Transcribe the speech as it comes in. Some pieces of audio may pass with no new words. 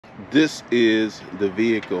This is the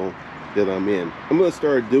vehicle that I'm in. I'm going to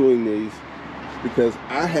start doing these because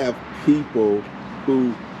I have people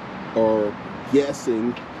who are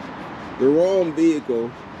guessing the wrong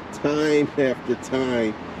vehicle time after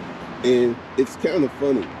time, and it's kind of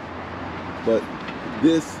funny. But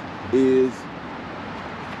this is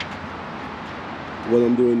what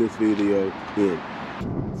I'm doing this video in.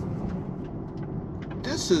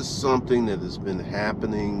 This is something that has been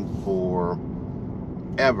happening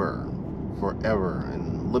forever,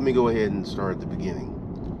 and let me go ahead and start at the beginning.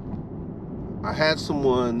 I had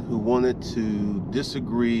someone who wanted to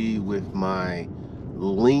disagree with my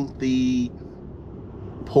lengthy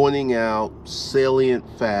pointing out salient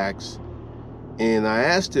facts, and I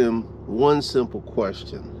asked him one simple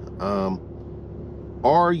question.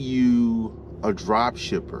 Are you a drop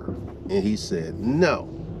shipper? And he said, no,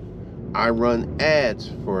 I run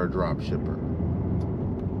ads for a drop shipper.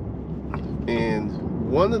 And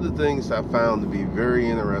one of the things I found to be very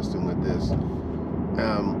interesting with this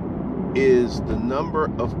is the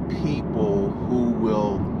number of people who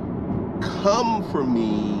will come for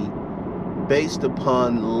me based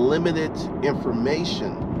upon limited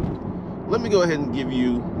information. Let me go ahead and give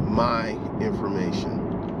you my information.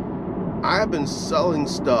 I've been selling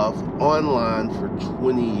stuff online for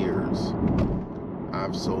 20 years.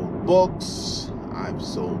 I've sold books, I've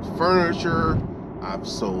sold furniture, I've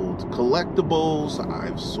sold collectibles,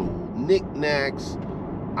 I've sold knickknacks,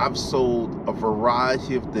 I've sold a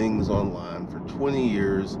variety of things online for 20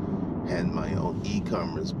 years, had my own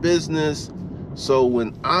e-commerce business. So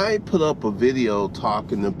when I put up a video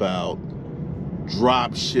talking about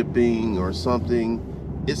drop shipping or something,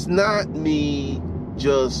 it's not me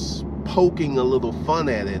just poking a little fun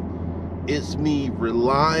at it. It's me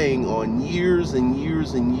relying on years and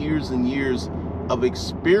years and years and years of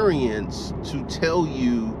experience to tell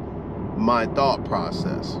you my thought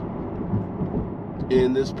process.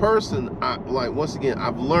 And this person, once again,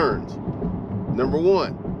 I've learned, number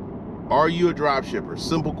one, are you a drop shipper?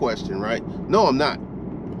 Simple question, right? No, I'm not.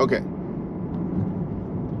 Okay.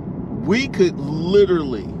 We could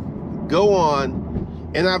literally go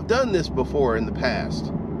on, and I've done this before in the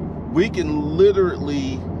past. We can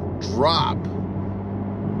literally drop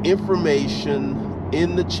information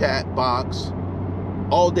in the chat box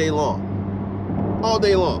all day long. All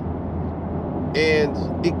day long.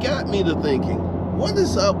 And it got me to thinking, what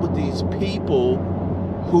is up with these people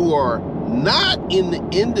who are not in the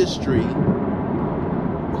industry,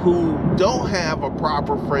 who don't have a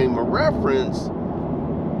proper frame of reference?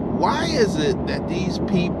 Why is it that these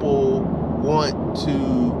people want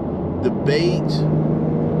to debate?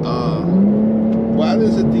 Why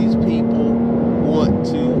is it these people want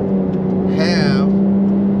to have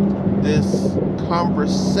this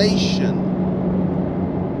conversation?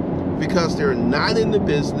 Because they're not in the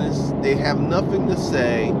business, they have nothing to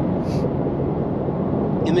say,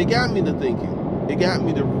 and it got me to thinking. It got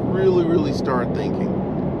me to really, really start thinking.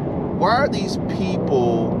 Why are these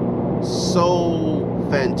people so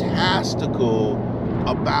fantastical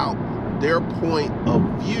about their point of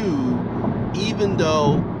view, even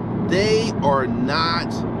though they are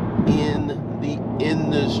not in the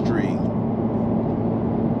industry?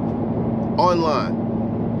 Online,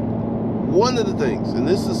 one of the things, and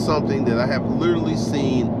this is something that I have literally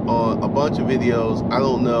seen on a bunch of videos, I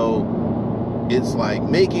don't know, it's like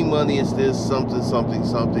making money is this, something, something,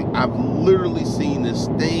 something. I've literally seen this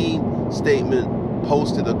same statement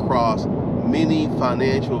posted across many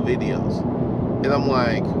financial videos. And I'm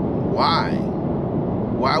like, why?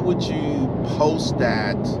 Why would you post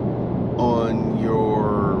that on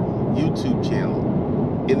your YouTube channel?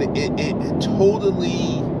 And it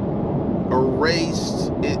totally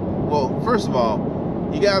erased it. Well, first of all,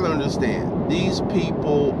 you gotta understand, these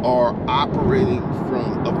people are operating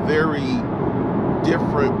from a very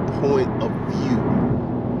different point of view.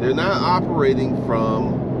 They're not operating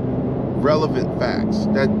from relevant facts.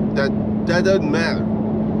 That doesn't matter.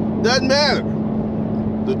 Doesn't matter.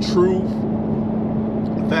 The truth,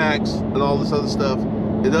 facts, and all this other stuff,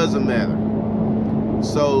 it doesn't matter.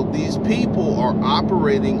 So these people are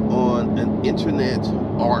operating on an internet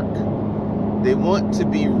arc. They want to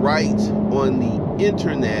be right on the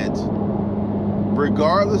internet,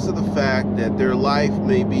 regardless of the fact that their life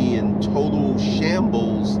may be in total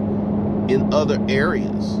shambles in other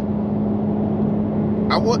areas.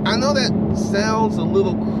 I know that sounds a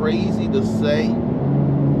little crazy to say,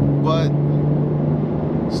 but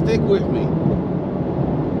stick with me.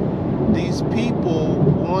 These people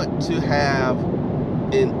want to have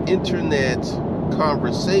an internet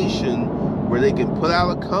conversation where they can put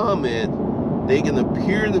out a comment, they can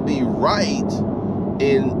appear to be right,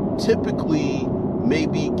 and typically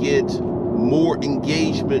maybe get more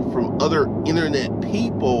engagement from other internet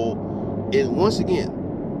people. And once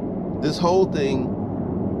again, this whole thing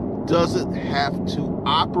doesn't have to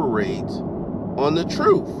operate on the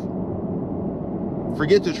truth.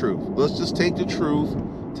 Forget the truth. Let's just take the truth,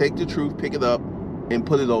 pick it up, and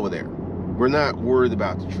put it over there. We're not worried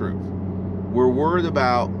about the truth. We're worried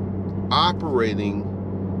about operating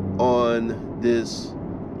on this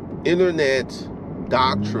internet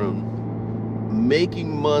doctrine,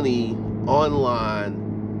 making money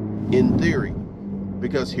online in theory.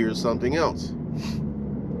 Because here's something else.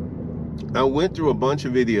 I went through a bunch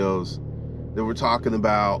of videos that were talking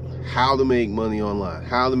about how to make money online,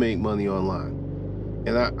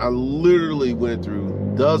 And I literally went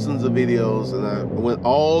through dozens of videos, and I went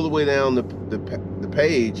all the way down the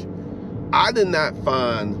page. I did not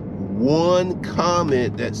find one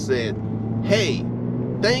comment that said, hey,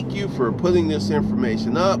 thank you for putting this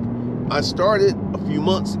information up. I started a few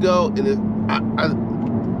months ago, and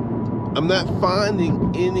I'm not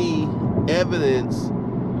finding any evidence,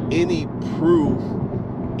 any proof,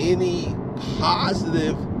 any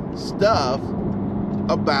positive stuff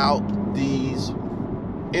about these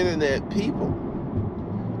internet people.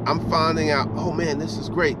 I'm finding out, oh man, this is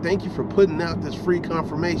great. Thank you for putting out this free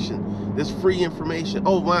confirmation, this free information.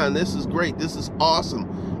 Oh man, this is great. This is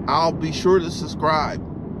awesome. I'll be sure to subscribe.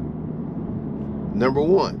 Number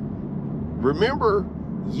one, remember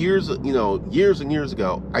years and years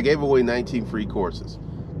ago, I gave away 19 free courses.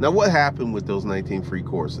 Now, what happened with those 19 free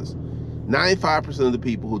courses? 95% of the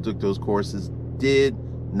people who took those courses did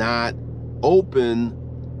not open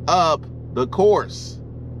up the course.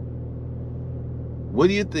 What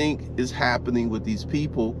do you think is happening with these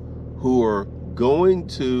people who are going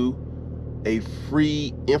to a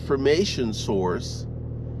free information source,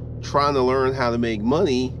 trying to learn how to make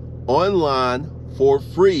money online for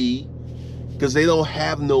free because they don't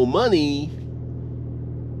have no money?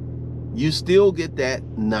 You still get that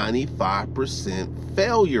 95%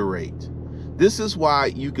 failure rate. This is why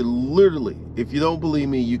you can literally, if you don't believe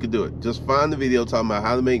me, you can do it. Just find the video talking about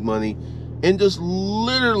how to make money and just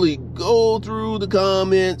literally go through the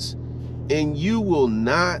comments, and you will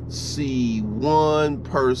not see one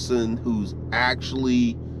person who's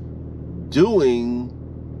actually doing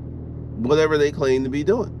whatever they claim to be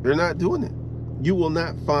doing. They're not doing it. You will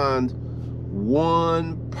not find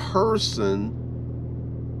one person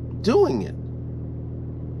doing it.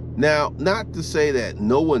 Now, not to say that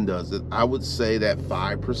no one does it. I would say that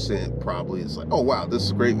 5% probably is like, oh wow, this is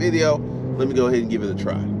a great video, let me go ahead and give it a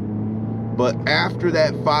try. But after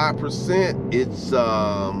that 5%, it's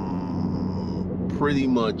pretty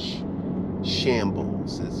much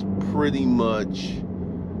shambles. It's pretty much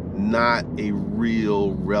not a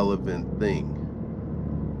real relevant thing.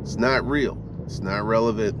 It's not real. It's not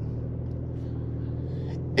relevant.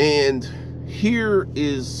 And here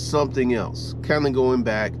is something else, kind of going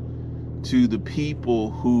back to the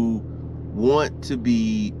people who want to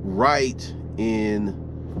be right in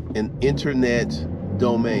an internet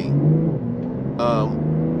domain.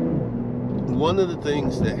 One of the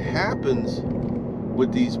things that happens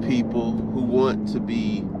with these people who want to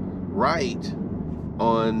be right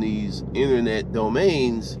on these internet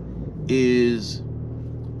domains is,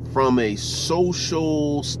 from a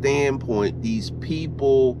social standpoint, these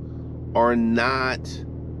people are not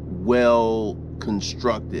well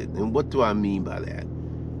constructed. And what do I mean by that?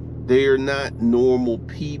 They're not normal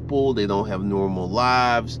people. They don't have normal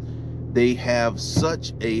lives. They have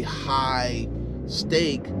such a high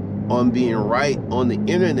stake on being right on the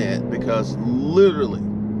internet because literally,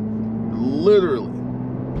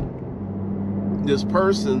 this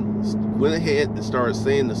person went ahead and started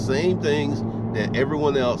saying the same things that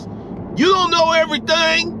everyone else. You don't know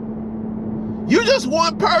everything. You're just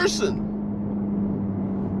one person.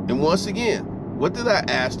 And once again, what did I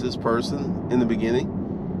ask this person in the beginning?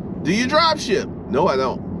 Do you drop ship? No, I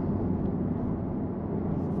don't.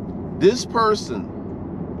 This person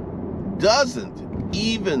doesn't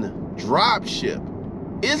even drop ship,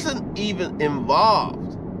 isn't even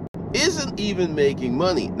involved, isn't even making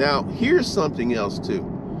money. Now, here's something else too.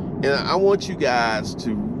 And I want you guys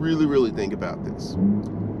to really think about this.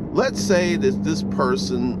 Let's say that this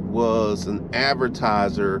person was an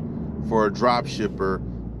advertiser for a drop shipper,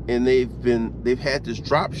 and they've had this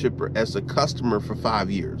drop shipper as a customer for 5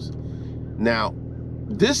 years. Now,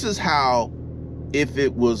 this is how, if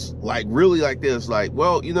it was like really like this, like,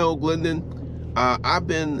 well, you know, Glendon, I've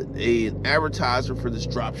been an advertiser for this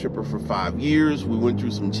drop shipper for 5 years. We went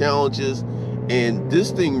through some challenges, and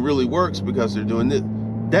this thing really works because they're doing this.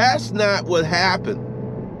 That's not what happened.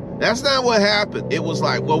 That's not what happened. It was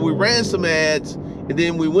like, well, we ran some ads, and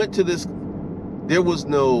then we went to this There was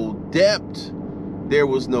no depth. There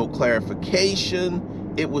was no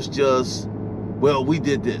clarification. It was just, well, we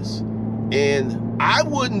did this. And I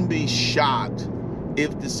wouldn't be shocked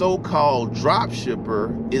if the so-called drop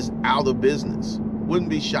shipper is out of business. Wouldn't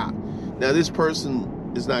be shocked. Now, this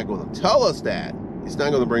person is not going to tell us that. He's not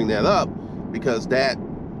going to bring that up, because that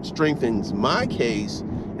strengthens my case,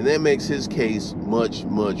 and that makes his case much,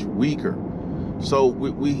 much weaker. So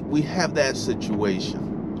we have that situation.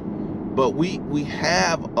 But we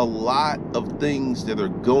have a lot of things that are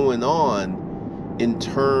going on in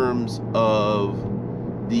terms of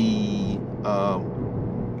the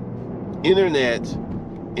internet.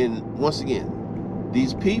 And once again,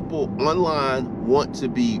 these people online want to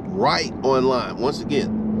be right online. Once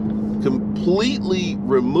again, completely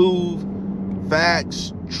remove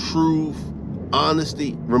facts, truth,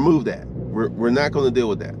 honesty. Remove that. We're not going to deal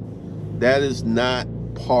with that. That is not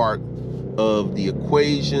part of the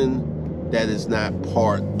equation. That is not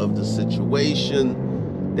part of the situation.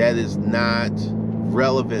 That is not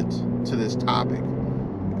relevant to this topic.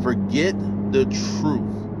 Forget the truth.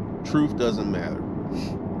 Truth doesn't matter.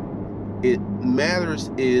 It matters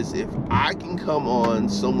is if I can come on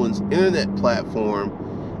someone's internet platform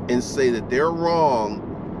and say that they're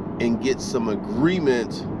wrong and get some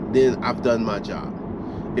agreement, then I've done my job.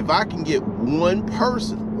 If I can get one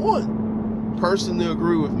person to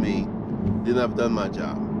agree with me, then I've done my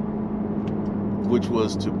job, which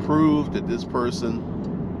was to prove that this person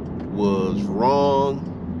was wrong,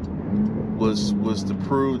 was to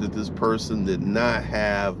prove that this person did not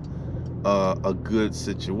have a good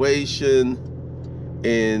situation.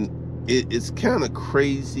 And it's kind of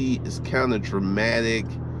crazy, it's kind of dramatic,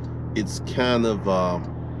 it's kind of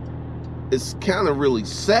really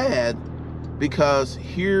sad, because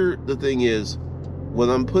here the thing is, what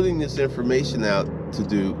I'm putting this information out to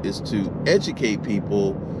do is to educate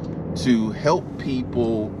people, to help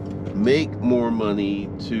people make more money,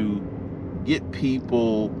 to get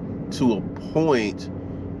people to a point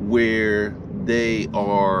where they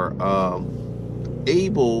are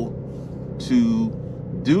able to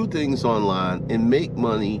do things online and make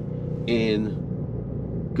money and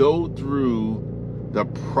go through the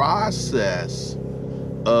process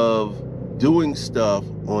of doing stuff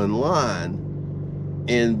online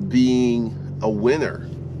and being a winner.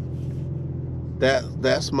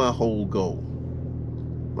 That's my whole goal.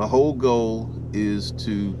 My whole goal is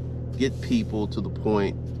to get people to the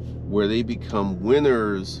point where they become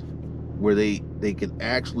winners, where they can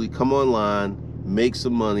actually come online, make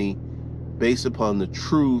some money based upon the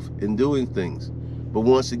truth and doing things. But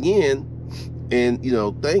once again, and you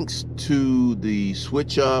know, thanks to the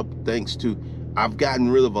switch up, thanks to, I've gotten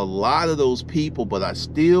rid of a lot of those people, but I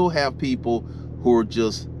still have people who are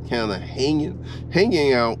just kind of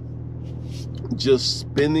hanging out, just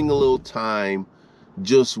spending a little time,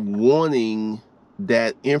 just wanting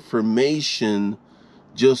that information,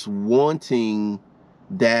 just wanting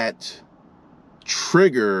that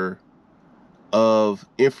trigger of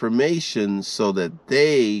information so that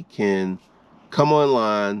they can come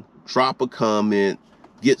online, drop a comment,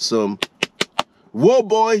 get some, whoa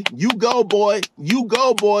boy, you go boy,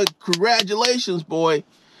 congratulations boy.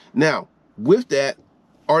 Now with that,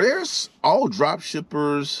 are there all drop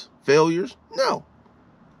shippers failures? No.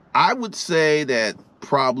 I would say that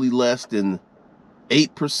probably less than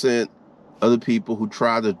 8% of the people who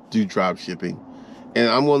try to do drop shipping. And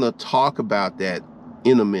I'm going to talk about that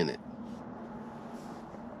in a minute.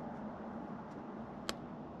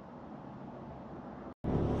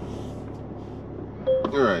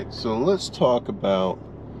 All right, so let's talk about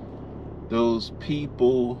those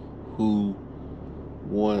people who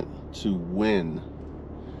want to win.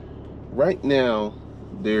 Right now,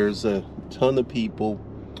 there's a ton of people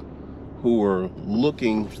who are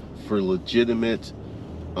looking for legitimate,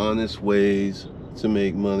 honest ways to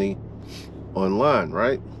make money online,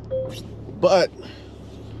 right? But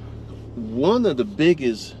one of the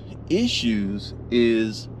biggest issues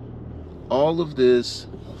is all of this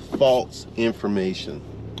false information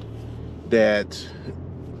that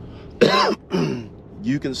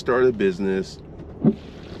you can start a business,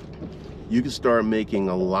 you can start making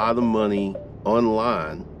a lot of money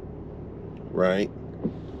online, right?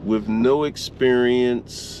 With no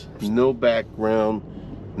experience, no background,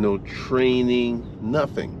 no training,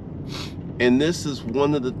 nothing. And this is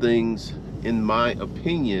one of the things, in my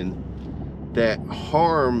opinion, that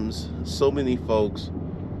harms so many folks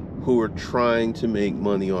who are trying to make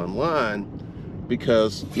money online,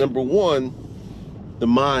 because number one, the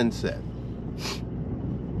mindset.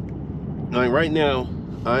 Now, right now,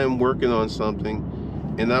 I am working on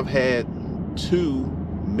something, and I've had 2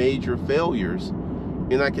 major failures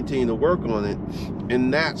and I continue to work on it.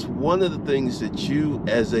 And that's one of the things that you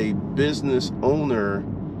as a business owner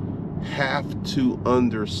have to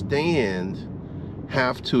understand,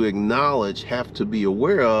 have to acknowledge, have to be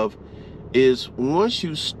aware of, is once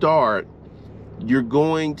you start, you're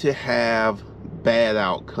going to have bad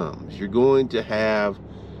outcomes. You're going to have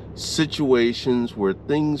situations where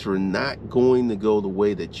things are not going to go the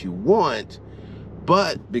way that you want,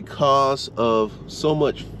 but because of so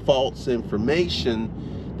much false information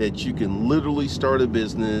that you can literally start a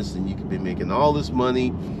business and you can be making all this money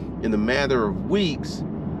in a matter of weeks,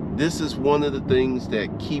 this is one of the things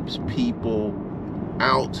that keeps people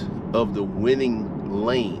out of the winning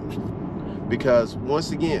lane. Because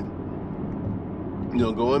once again, you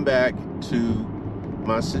know, going back to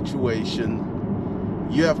my situation,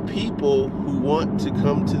 you have people who want to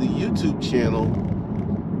come to the YouTube channel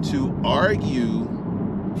to argue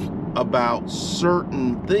about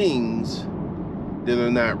certain things that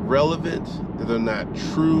are not relevant, that are not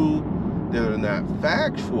true, that are not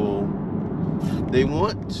factual. They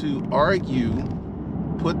want to argue,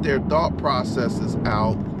 put their thought processes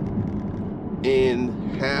out, and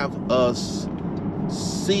have us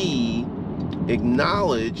see,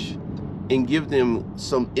 acknowledge, and give them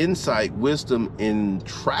some insight, wisdom, and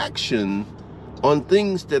traction on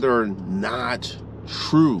things that are not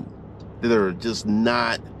true, that are just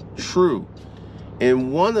not true.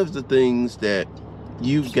 And one of the things that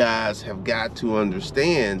you guys have got to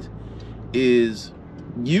understand is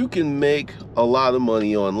you can make a lot of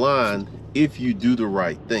money online if you do the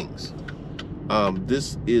right things.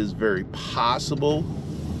 This is very possible.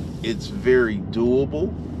 It's very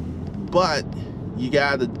doable, but you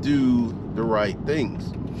got to do the right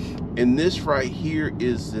things. And this right here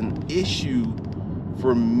is an issue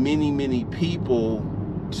for many people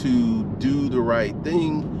to do the right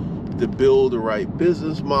thing, to build the right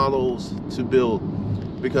business models, to build,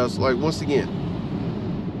 because like, once again,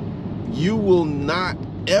 you will not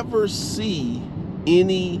ever see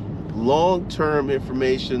any long-term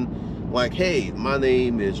information like, hey, my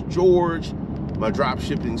name is George, my drop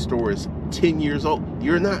shipping store is 10 years old.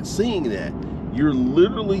 You're not seeing that. You're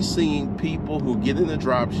literally seeing people who get into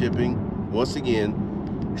drop shipping. Once again,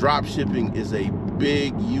 drop shipping is a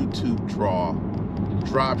big YouTube draw.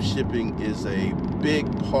 Drop shipping is a big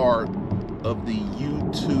part of the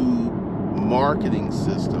YouTube marketing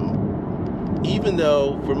system, even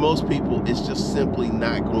though for most people it's just simply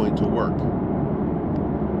not going to work.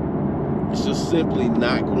 It's just simply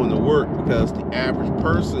not going to work because the average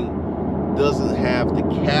person doesn't have the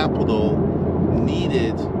capital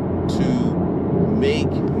needed to make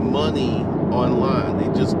money online. They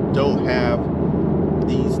just don't have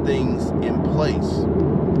these things in place.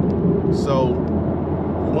 So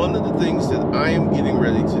one of the things that I am getting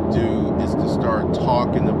ready to do is to start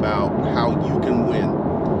talking about how you can win.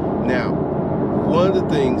 Now, one of the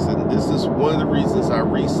things, and this is one of the reasons I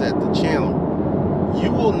reset the channel, you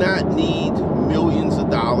will not need millions of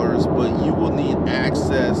dollars, but you will need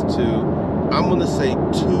access to, I'm going to say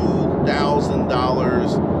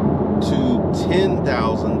 $2,000 to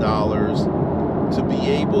 $10,000 to be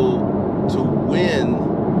able to win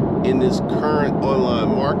in this current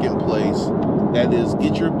online marketplace. That is,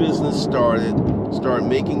 get your business started, start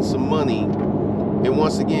making some money. And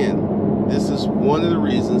once again, this is one of the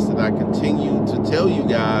reasons that I continue to tell you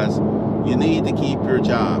guys, you need to keep your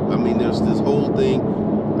job. I mean, there's this whole thing.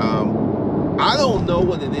 I don't know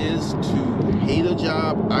what it is to hate a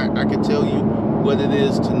job. I can tell you what it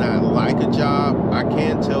is to not like a job. I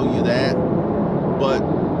can tell you that. But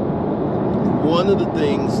one of the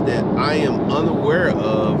things that I am unaware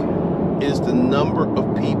of is the number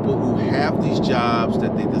of people who have these jobs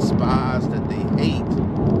that they despise, that they hate.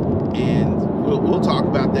 And we'll talk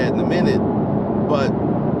about that in a minute. But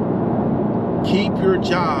keep your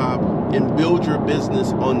job and build your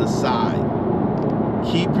business on the side.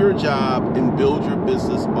 Keep your job and build your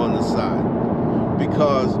business on the side.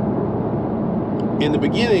 Because in the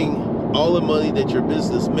beginning, all the money that your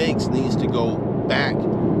business makes needs to go back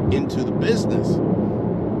into the business.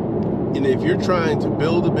 And if you're trying to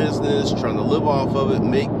build a business, trying to live off of it,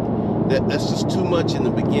 that's just too much in the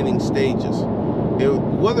beginning stages.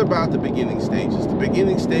 And what about the beginning stages? The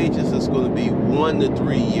beginning stages is going to be 1 to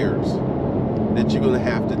 3 years that you're going to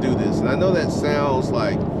have to do this. And I know that sounds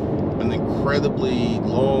like an incredibly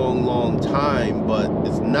long time, but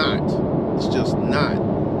it's not. It's just not.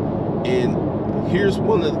 And here's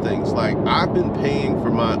one of the things, like, I've been paying for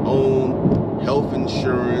my own health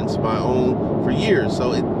insurance, for years,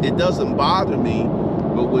 so it doesn't bother me.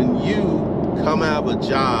 But when you come out of a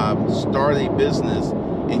job, start a business,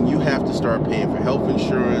 and you have to start paying for health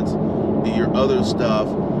insurance, your other stuff,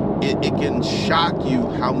 it can shock you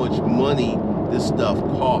how much money this stuff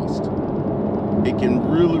costs. It can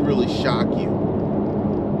really shock you.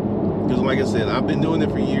 Because like I said, I've been doing it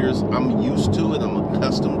for years. I'm used to it. I'm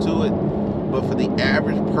accustomed to it. But for the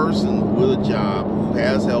average person with a job, who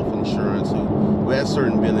has health insurance, who has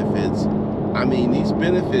certain benefits, I mean, these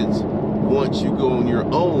benefits, once you go on your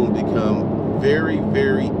own, become very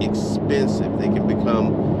expensive. They can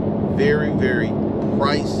become very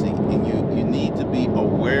pricey, and you need to be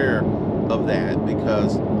aware of that,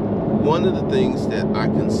 because one of the things that I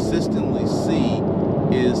consistently see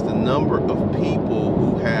is the number of people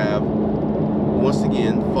who have, once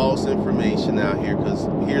again, false information out here. Because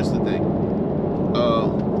here's the thing,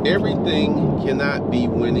 everything cannot be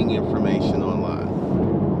winning information online.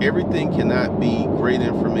 Everything cannot be great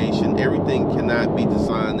information. Everything cannot be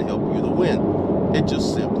designed to help you to win. It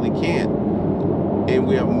just simply can't. And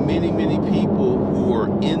we have many people who are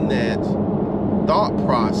in that thought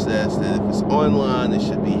process that if it's online, it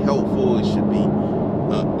should be helpful, it should be,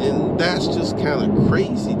 and that's just kind of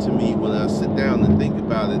crazy to me when I sit down and think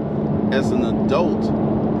about it as an adult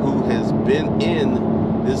who has been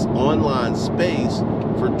in this online space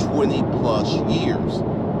for 20+ years.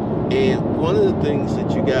 And one of the things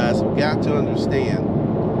that you guys have got to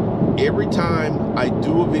understand, every time I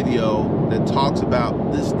do a video that talks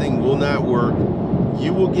about this thing will not work,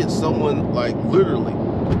 you will get someone like literally,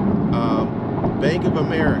 Bank of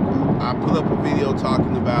America. I put up a video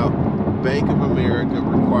talking about Bank of America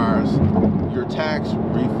requires your tax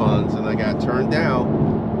refunds, and I got turned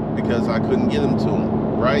down because I couldn't get them to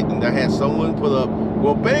them, right? And I had someone put up,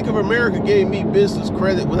 well, Bank of America gave me business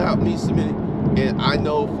credit without me submitting. And I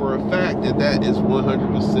know for a fact that that is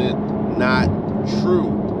 100% not true.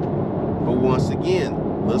 But once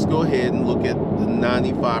again, let's go ahead and look at the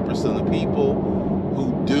 95% of people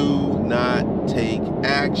who do not take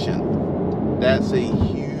action. That's a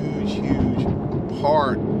huge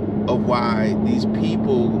part of why these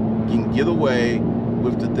people can get away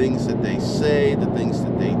with the things that they say, the things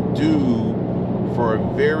that they do for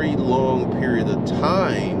a very long period of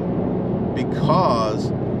time,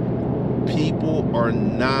 because people are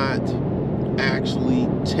not actually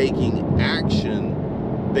taking action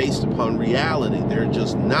based upon reality. They're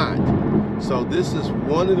just not. So this is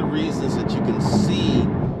one of the reasons that you can see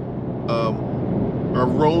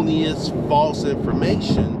erroneous, false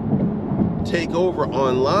information take over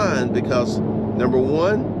online, because number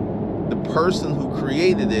one, the person who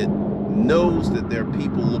created it knows that there are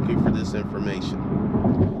people looking for this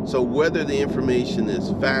information. So whether the information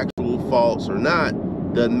is factual, false, or not,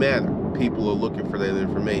 doesn't matter. People are looking for that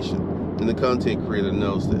information, and the content creator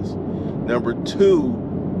knows this. Number two,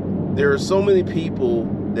 there are so many people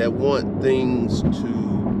that want things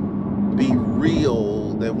to be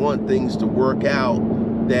real, that want things to work out,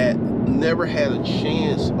 that never had a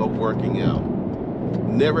chance of working out,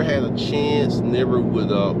 never had a chance, never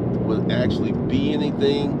would actually be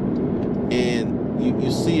anything. And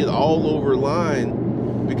you see it all over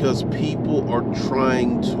line, because people are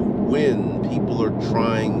trying to win. People are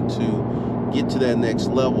trying to get to that next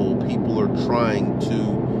level. People are trying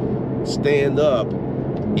to stand up.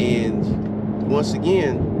 And once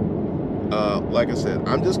again, like I said,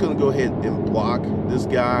 I'm just going to go ahead and block this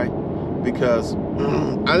guy, because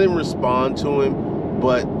I didn't respond to him,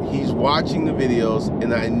 but he's watching the videos,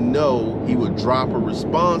 and I know he would drop a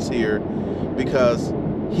response here, because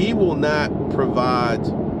he will not provide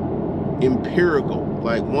empirical.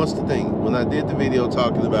 Like, once the thing, when I did the video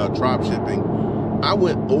talking about drop shipping, I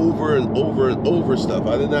went over and over stuff.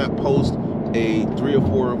 I did not post a 3 or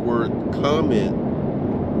 4 word comment.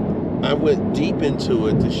 I went deep into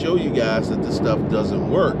it to show you guys that this stuff doesn't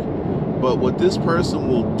work. But what this person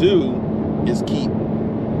will do is keep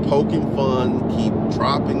poking fun, keep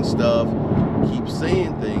dropping stuff, keep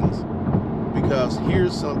saying things, because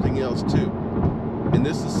here's something else too. And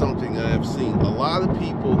this is something I've seen. A lot of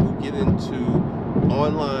people who get into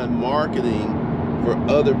online marketing for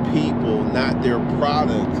other people, not their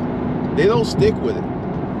product, they don't stick with it.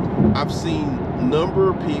 I've seen a number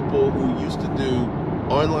of people who used to do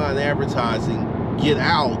online advertising get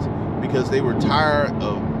out because they were tired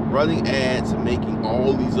of running ads and making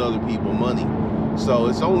all these other people money. So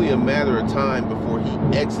it's only a matter of time before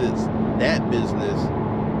he exits that business.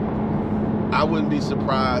 I wouldn't be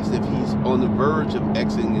surprised if he's on the verge of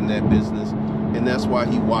exiting in that business, and that's why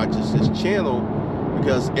he watches this channel,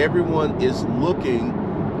 because everyone is looking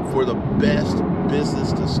for the best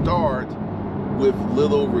business to start with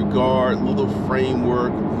little regard, little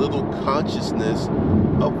framework, little consciousness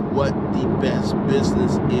of what the best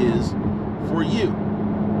business is for you.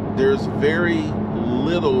 There's very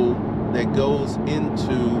little that goes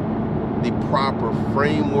into the proper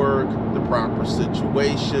framework, the proper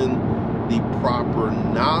situation, the proper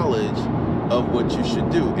knowledge of what you should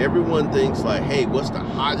do. Everyone thinks like, hey, what's the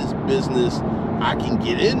hottest business I can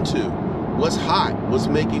get into? What's hot? What's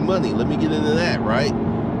making money? Let me get into that, right?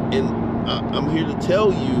 And I'm here to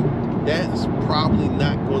tell you that's probably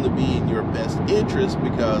not going to be in your best interest,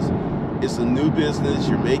 because it's a new business,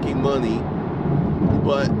 you're making money,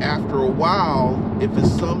 but after a while, if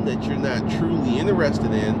it's something that you're not truly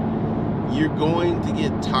interested in, you're going to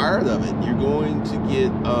get tired of it. You're going to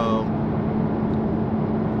get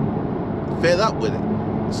fed up with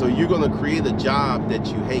it. So you're going to create a job that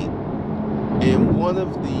you hate. And one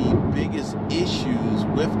of the biggest issues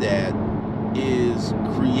with that is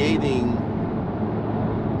creating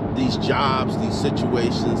these jobs, these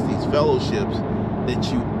situations, these fellowships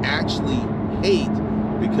that you actually hate,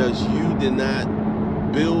 because you did not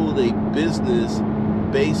build a business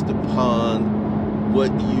based upon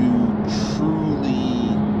what you truly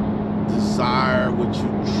desire, what you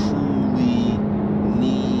truly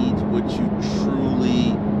need, what you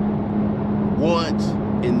truly want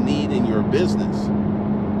and need in your business.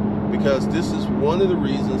 Because this is one of the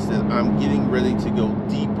reasons that I'm getting ready to go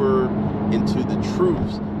deeper into the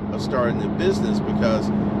truths of starting a business, because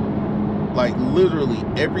like literally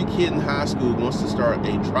every kid in high school wants to start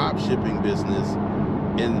a drop shipping business,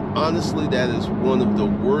 and honestly that is one of the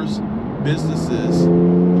worst businesses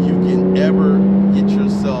you can ever get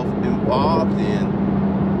yourself involved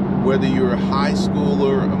in. Whether you're a high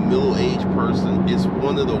schooler, a middle-aged person, it's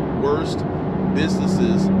one of the worst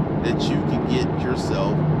businesses that you can get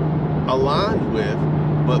yourself aligned with.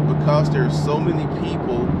 But because there's so many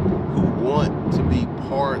people who want to be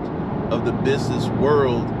part of the business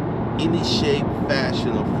world, any shape, fashion,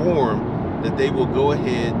 or form, that they will go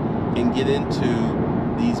ahead and get into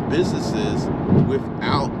these businesses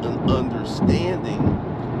without an understanding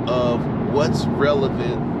of what's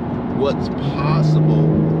relevant, what's possible,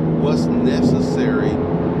 what's necessary,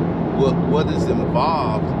 what is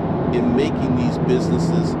involved in making these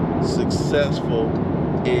businesses successful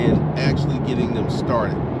and actually getting them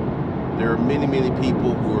started. There are many, many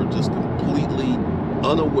people who are just completely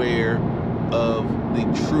unaware of the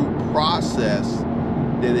true process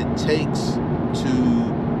that it takes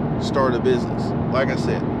to start a business. Like I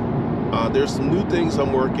said, there's some new things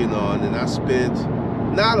I'm working on, and I spent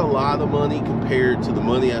not a lot of money compared to the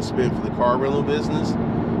money I spent for the car rental business,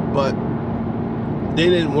 but they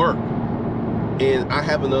didn't work. And I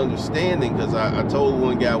have an understanding, because I told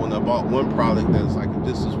one guy when I bought one product that it's like, if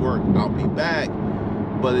this is work, I'll be back.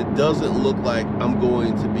 But it doesn't look like I'm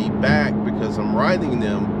going to be back, because I'm writing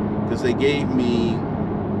them, because they gave me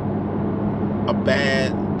a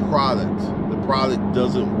bad product. The product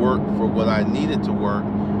doesn't work for what I need it to work.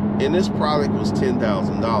 And this product was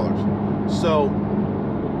 $10,000. So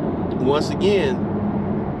once again,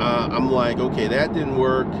 I'm like, okay, that didn't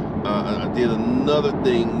work. I did another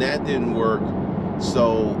thing, that didn't work.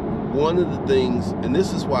 So one of the things, and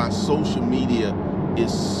this is why social media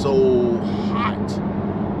is so hot,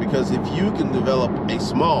 because if you can develop a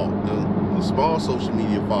small social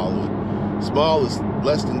media following, small is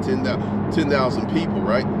less than 10,000 people,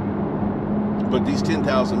 right? But these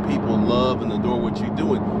 10,000 people love and adore what you're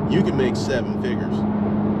doing, you can make 7 figures.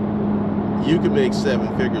 You can make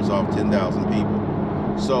 7 figures off 10,000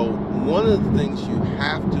 people. So one of the things you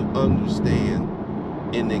have to understand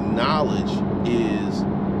and acknowledge is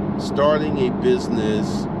starting a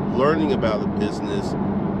business, learning about a business,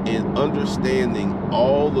 and understanding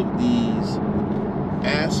all of these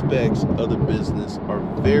aspects of the business are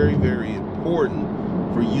very, very important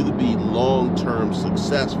for you to be long-term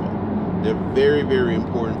successful. They're very, very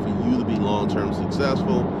important for you to be long-term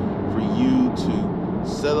successful, for you to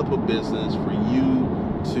set up a business, for you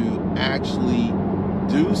to actually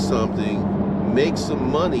do something, make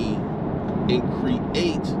some money, and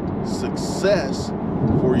create success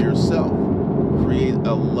for yourself. Create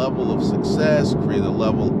a level of success, create a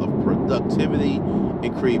level of productivity,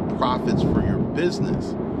 and create profits for your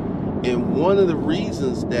business. And one of the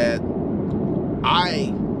reasons that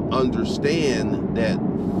I understand that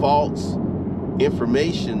false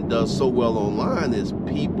information does so well online is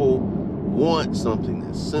people want something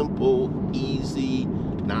that's simple, easy,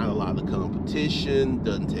 not a lot of competition,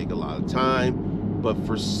 doesn't take a lot of time. But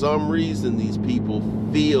for some reason, these people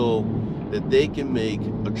feel that they can make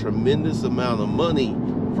a tremendous amount of money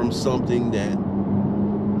from something that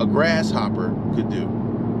a grasshopper could do.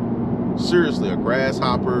 Seriously, a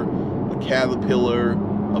grasshopper, a caterpillar,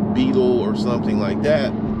 a beetle, or something like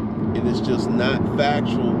that. And it's just not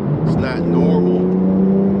factual, it's not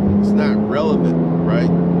normal, it's not relevant, right?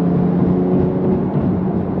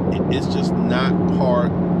 It's just not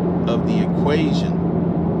part of the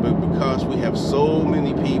equation. But because we have so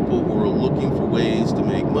many people who are looking for ways to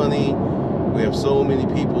make money, we have so many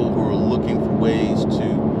people who are looking for ways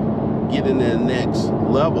to get in their next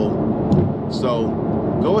level. So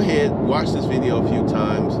go ahead, watch this video a few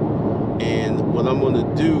times, and what I'm going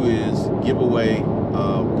to do is give away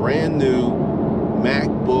a brand new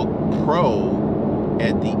MacBook Pro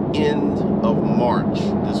at the end of March.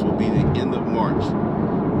 This will be the end of March,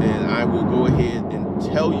 and I will go ahead and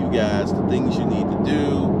tell you guys the things you need to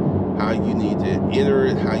do, how you need to enter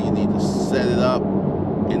it, how you need to set it up,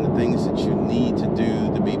 and the things that you need to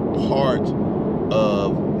do to be part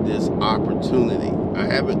of this opportunity. I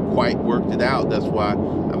haven't quite worked it out. That's why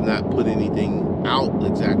I've not put anything out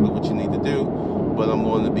exactly what you need to do, but I'm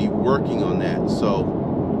going to be working on that.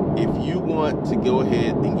 So if you want to go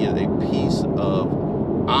ahead and get a piece of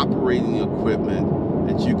operating equipment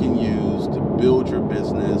that you can use to build your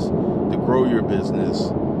business, to grow your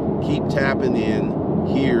business, keep tapping in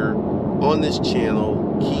here on this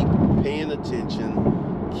channel, keep paying attention,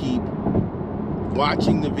 keep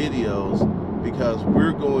watching the videos, because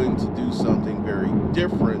we're going to do something very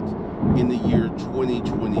different in the year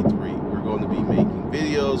 2023. We're going to be making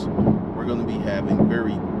videos. We're going to be having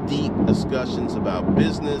very deep discussions about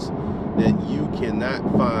business that you cannot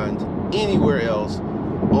find anywhere else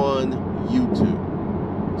on YouTube.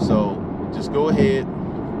 So just go ahead,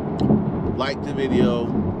 like the video,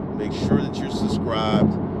 make sure that you're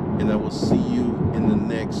subscribed, and I will see you in the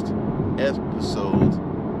next episode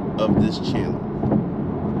of this channel.